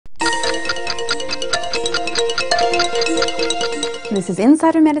This is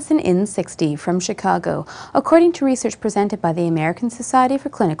Insider Medicine in 60 from Chicago. According to research presented by the American Society for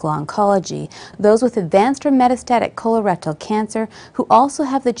Clinical Oncology, those with advanced or metastatic colorectal cancer who also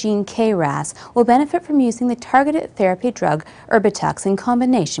have the gene KRAS will benefit from using the targeted therapy drug Erbitux in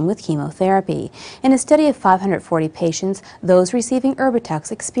combination with chemotherapy. In a study of 540 patients, those receiving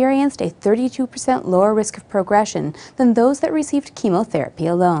Erbitux experienced a 32% lower risk of progression than those that received chemotherapy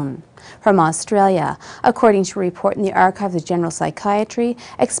alone. From Australia, according to a report in the Archives of General Psychiatry,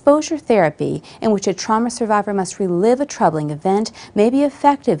 exposure therapy, in which a trauma survivor must relive a troubling event, may be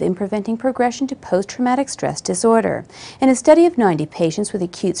effective in preventing progression to post-traumatic stress disorder. In a study of 90 patients with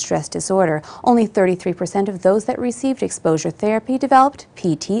acute stress disorder, only 33% of those that received exposure therapy developed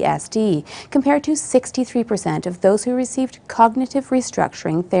PTSD, compared to 63% of those who received cognitive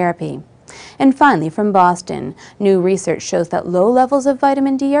restructuring therapy. And finally, from Boston, new research shows that low levels of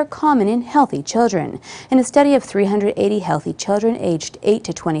vitamin D are common in healthy children. In a study of 380 healthy children aged 8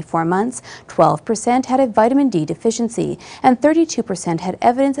 to 24 months, 12% had a vitamin D deficiency and 32% had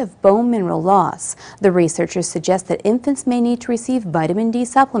evidence of bone mineral loss. The researchers suggest that infants may need to receive vitamin D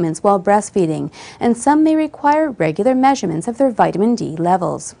supplements while breastfeeding, and some may require regular measurements of their vitamin D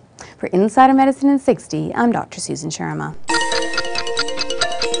levels. For Insider Medicine in 60, I'm Dr. Susan Sharma.